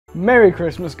Merry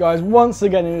Christmas guys, once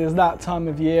again it is that time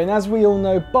of year, and as we all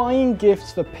know, buying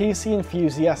gifts for PC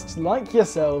enthusiasts like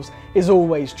yourselves is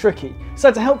always tricky.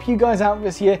 So to help you guys out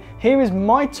this year, here is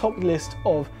my top list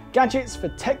of gadgets for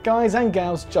tech guys and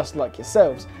gals just like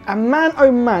yourselves. And man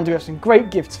oh man do we have some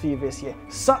great gifts for you this year,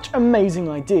 such amazing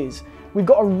ideas. We've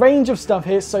got a range of stuff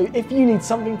here, so if you need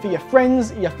something for your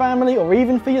friends, your family, or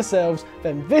even for yourselves,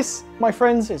 then this, my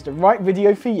friends, is the right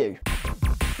video for you.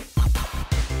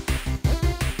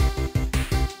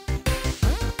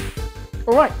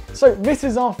 Alright, so this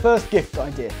is our first gift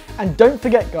idea, and don't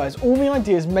forget guys, all the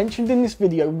ideas mentioned in this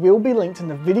video will be linked in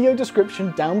the video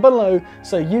description down below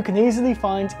so you can easily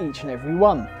find each and every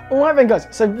one. Alright then guys,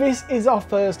 so this is our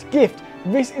first gift.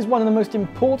 This is one of the most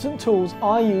important tools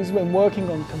I use when working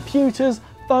on computers,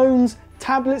 phones,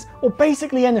 tablets, or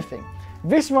basically anything.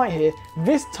 This right here,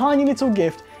 this tiny little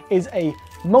gift is a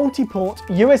multi-port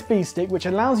USB stick which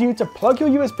allows you to plug your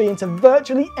USB into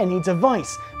virtually any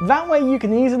device. That way you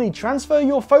can easily transfer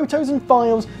your photos and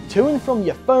files to and from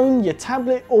your phone, your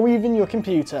tablet, or even your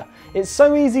computer. It's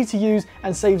so easy to use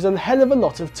and saves a hell of a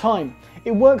lot of time.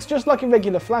 It works just like a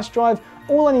regular flash drive.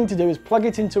 All I need to do is plug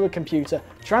it into a computer,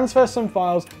 transfer some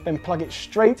files, then plug it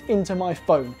straight into my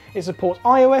phone. It supports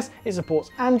iOS, it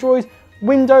supports Android,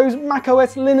 Windows,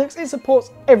 macOS, Linux, it supports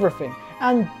everything.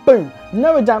 And boom,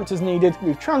 no adapters needed,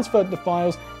 we've transferred the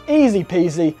files, easy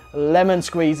peasy, lemon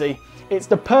squeezy. It's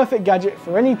the perfect gadget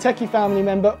for any techie family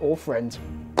member or friend.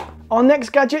 Our next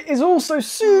gadget is also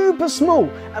super small,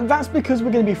 and that's because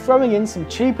we're going to be throwing in some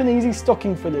cheap and easy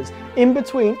stocking fillers in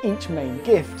between each main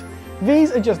gift.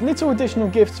 These are just little additional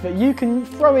gifts that you can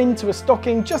throw into a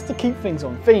stocking just to keep things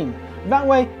on theme. That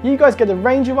way, you guys get a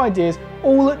range of ideas,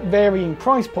 all at varying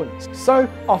price points. So,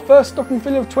 our first stocking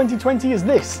filler of 2020 is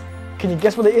this. Can you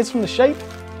guess what it is from the shape?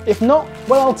 If not,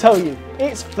 well I'll tell you,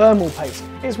 it's thermal paste.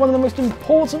 It's one of the most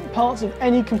important parts of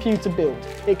any computer build.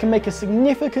 It can make a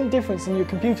significant difference in your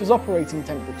computer's operating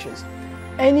temperatures.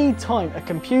 Any time a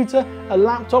computer, a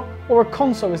laptop, or a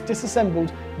console is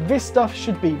disassembled, this stuff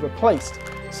should be replaced.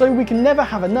 So we can never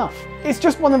have enough. It's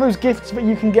just one of those gifts that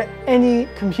you can get any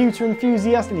computer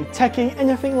enthusiast, any techie,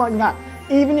 anything like that.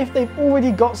 Even if they've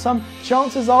already got some,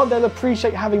 chances are they'll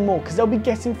appreciate having more because they'll be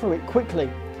getting through it quickly.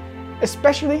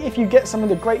 Especially if you get some of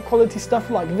the great quality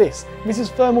stuff like this. This is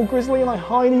Thermal Grizzly and I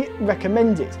highly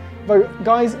recommend it. Though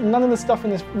guys, none of the stuff in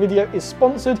this video is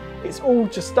sponsored, it's all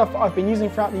just stuff that I've been using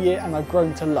throughout the year and I've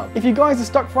grown to love. If you guys are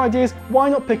stuck for ideas, why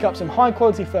not pick up some high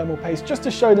quality thermal paste just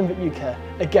to show them that you care.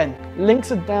 Again,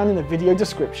 links are down in the video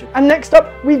description. And next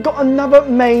up, we've got another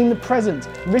main present.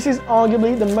 This is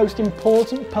arguably the most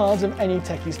important part of any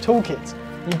techie's toolkit.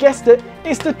 You guessed it,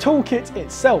 it's the toolkit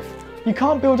itself. You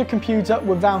can't build a computer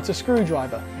without a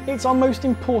screwdriver. It's our most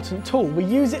important tool. We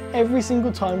use it every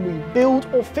single time we build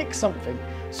or fix something.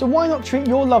 So why not treat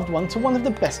your loved one to one of the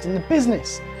best in the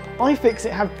business? iFixit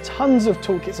have tons of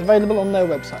toolkits available on their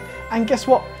website. And guess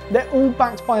what? They're all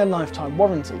backed by a lifetime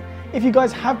warranty. If you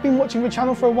guys have been watching the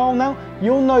channel for a while now,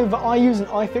 you'll know that I use an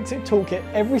iFixit toolkit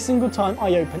every single time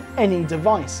I open any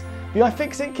device. The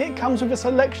iFixit kit comes with a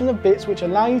selection of bits which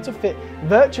allow you to fit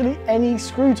virtually any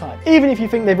screw type. Even if you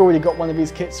think they've already got one of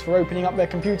these kits for opening up their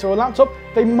computer or laptop,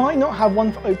 they might not have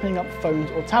one for opening up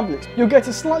phones or tablets. You'll get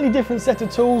a slightly different set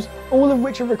of tools, all of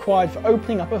which are required for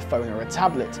opening up a phone or a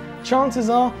tablet. Chances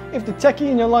are, if the techie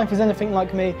in your life is anything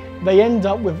like me, they end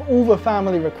up with all the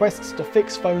family requests to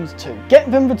fix phones too.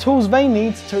 Get them the tools they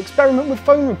need to experiment with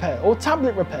phone repair or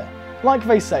tablet repair. Like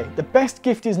they say, the best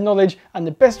gift is knowledge, and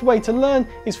the best way to learn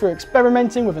is through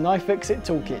experimenting with an iFixit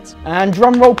toolkit. And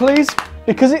drum roll please,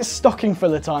 because it's stocking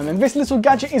filler time, and this little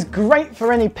gadget is great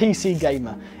for any PC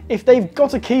gamer. If they've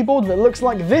got a keyboard that looks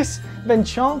like this, then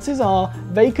chances are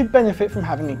they could benefit from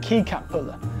having a keycap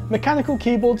puller. Mechanical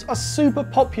keyboards are super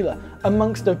popular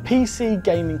amongst the PC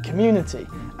gaming community,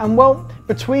 and well,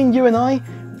 between you and I,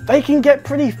 they can get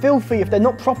pretty filthy if they're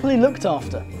not properly looked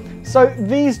after. So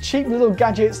these cheap little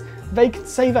gadgets, they can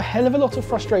save a hell of a lot of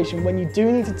frustration when you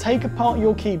do need to take apart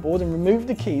your keyboard and remove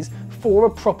the keys for a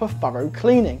proper thorough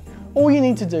cleaning. All you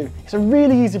need to do, it's a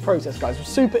really easy process guys, it's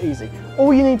super easy.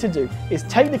 All you need to do is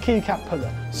take the keycap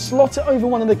puller, slot it over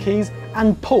one of the keys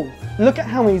and pull. Look at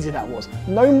how easy that was.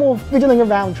 No more fiddling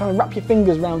around trying to wrap your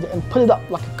fingers around it and pull it up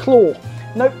like a claw.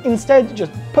 Nope, instead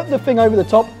just put the thing over the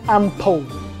top and pull.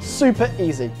 Super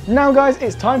easy. Now guys,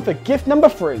 it's time for gift number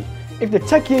 3. If the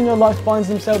techie in your life finds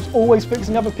themselves always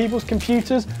fixing other people's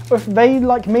computers, or if they,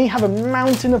 like me, have a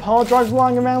mountain of hard drives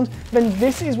lying around, then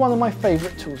this is one of my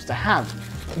favourite tools to have.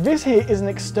 This here is an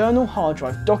external hard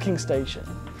drive docking station.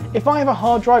 If I have a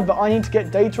hard drive that I need to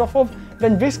get data off of,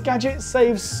 then this gadget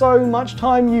saves so much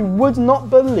time you would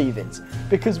not believe it.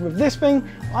 because with this thing,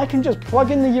 I can just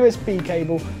plug in the USB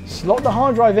cable, slot the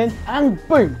hard drive in, and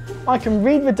boom, I can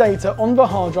read the data on the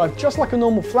hard drive just like a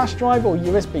normal flash drive or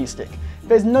USB stick.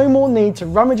 There's no more need to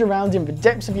rummage around in the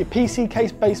depths of your PC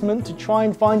case basement to try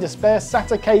and find a spare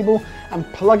SATA cable and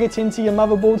plug it into your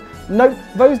motherboard. Nope,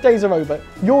 those days are over.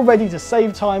 You're ready to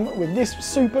save time with this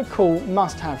super cool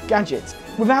must-have gadget.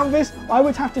 Without this, I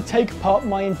would have to take apart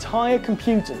my entire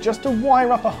computer just to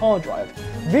wire up a hard drive.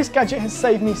 This gadget has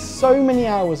saved me so many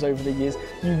hours over the years,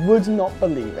 you would not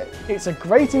believe it. It's a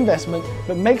great investment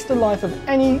that makes the life of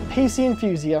any PC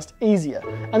enthusiast easier.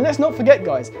 And let's not forget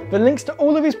guys, the links to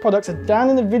all of these products are down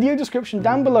in the video description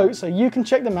down below so you can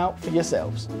check them out for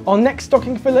yourselves. Our next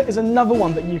stocking filler is another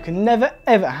one that you can never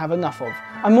ever have enough of.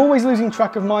 I'm always losing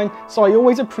track of mine, so I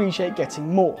always appreciate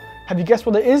getting more. Have you guessed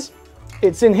what it is?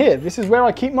 It's in here. This is where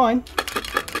I keep mine.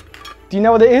 Do you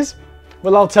know what it is?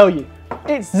 Well, I'll tell you.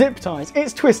 It's zip ties,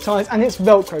 it's twist ties, and it's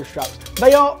Velcro straps.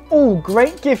 They are all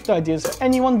great gift ideas for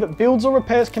anyone that builds or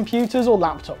repairs computers or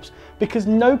laptops, because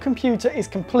no computer is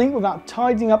complete without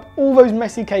tidying up all those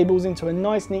messy cables into a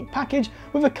nice neat package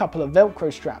with a couple of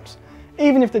Velcro straps.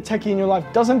 Even if the techie in your life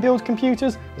doesn't build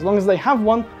computers, as long as they have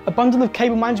one, a bundle of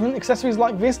cable management accessories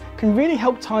like this can really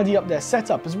help tidy up their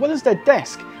setup as well as their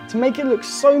desk to make it look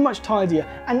so much tidier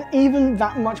and even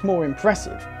that much more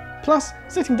impressive. Plus,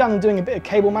 sitting down and doing a bit of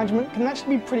cable management can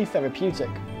actually be pretty therapeutic.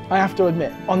 I have to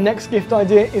admit, our next gift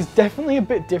idea is definitely a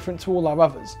bit different to all our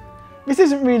others. This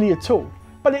isn't really a tool,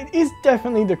 but it is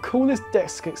definitely the coolest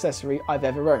desk accessory I've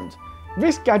ever owned.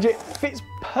 This gadget fits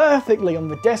perfectly on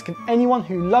the desk of anyone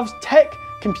who loves tech,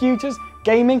 computers,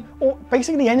 gaming, or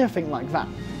basically anything like that.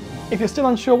 If you're still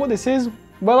unsure what this is,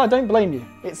 well, I don't blame you.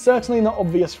 It's certainly not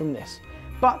obvious from this.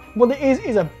 But what it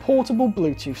is a portable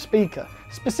Bluetooth speaker.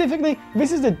 Specifically,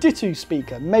 this is the Ditto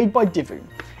speaker made by Divoom.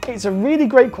 It's a really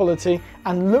great quality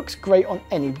and looks great on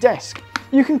any desk.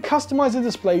 You can customize the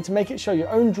display to make it show your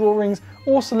own drawings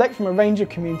or select from a range of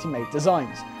community-made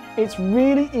designs. It's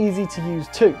really easy to use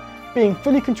too, being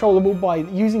fully controllable by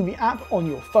using the app on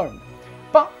your phone.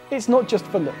 But it's not just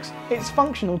for looks, it's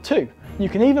functional too. You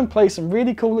can even play some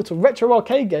really cool little retro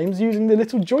arcade games using the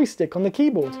little joystick on the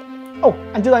keyboard. Oh,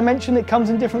 and did I mention it comes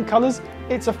in different colours?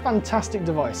 It's a fantastic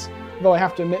device, though I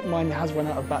have to admit mine has run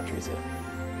out of batteries here.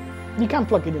 You can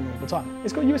plug it in all the time.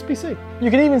 It's got USB-C. You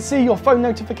can even see your phone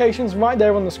notifications right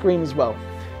there on the screen as well.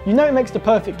 You know it makes the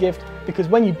perfect gift because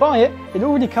when you buy it, it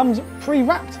already comes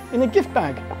pre-wrapped in a gift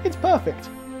bag. It's perfect.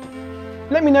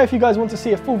 Let me know if you guys want to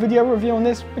see a full video review on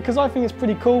this because I think it's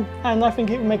pretty cool and I think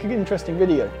it will make an interesting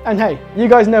video. And hey, you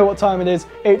guys know what time it is.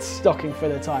 It's stocking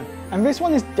filler time. And this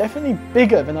one is definitely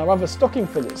bigger than our other stocking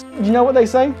fillers. You know what they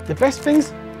say? The best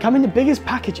things come in the biggest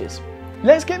packages.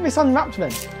 Let's get this unwrapped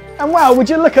then. And wow, would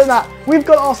you look at that? We've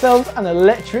got ourselves an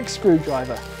electric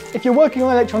screwdriver. If you're working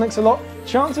on electronics a lot,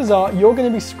 chances are you're going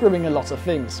to be screwing a lot of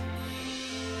things.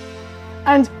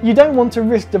 And you don't want to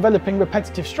risk developing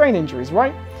repetitive strain injuries,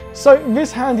 right? So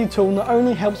this handy tool not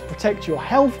only helps protect your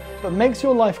health, but makes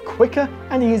your life quicker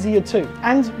and easier too.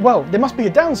 And well, there must be a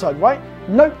downside, right?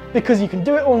 Nope, because you can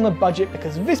do it all on a budget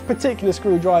because this particular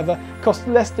screwdriver costs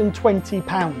less than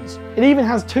 £20. It even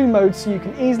has 2 modes so you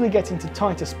can easily get into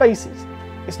tighter spaces.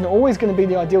 It's not always going to be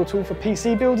the ideal tool for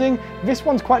PC building, this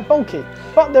one's quite bulky,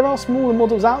 but there are smaller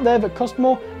models out there that cost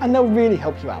more and they'll really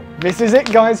help you out. This is it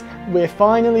guys, we're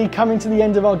finally coming to the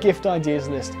end of our gift ideas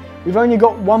list. We've only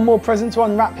got one more present to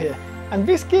unwrap here, and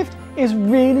this gift is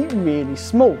really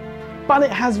small, but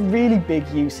it has really big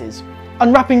uses.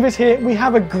 Unwrapping this here, we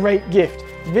have a great gift.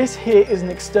 This here is an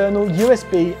external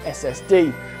USB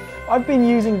SSD. I've been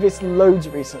using this loads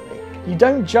recently. You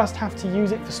don't just have to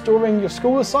use it for storing your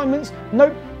school assignments,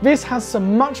 nope, this has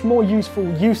some much more useful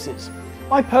uses.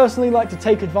 I personally like to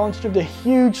take advantage of the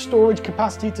huge storage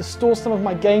capacity to store some of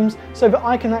my games so that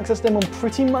I can access them on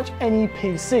pretty much any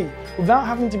PC without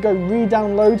having to go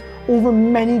re-download all the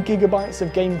many gigabytes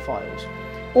of game files.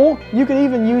 Or you can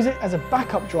even use it as a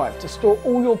backup drive to store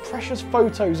all your precious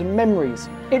photos and memories.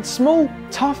 It's small,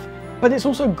 tough, but it's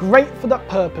also great for that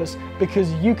purpose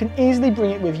because you can easily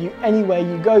bring it with you anywhere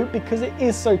you go because it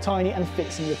is so tiny and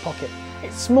fits in your pocket.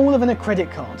 It's smaller than a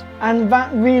credit card. And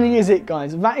that really is it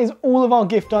guys, that is all of our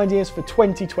gift ideas for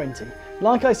 2020.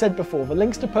 Like I said before, the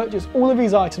links to purchase all of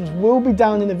these items will be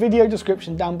down in the video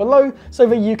description down below so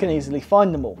that you can easily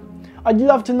find them all. I'd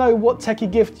love to know what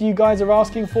techie gift you guys are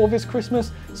asking for this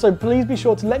Christmas, so please be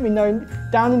sure to let me know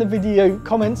down in the video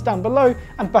comments down below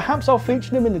and perhaps I'll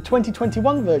feature them in the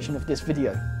 2021 version of this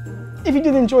video. If you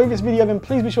did enjoy this video then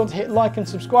please be sure to hit like and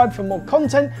subscribe for more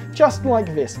content just like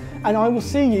this, and I will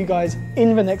see you guys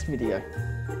in the next video.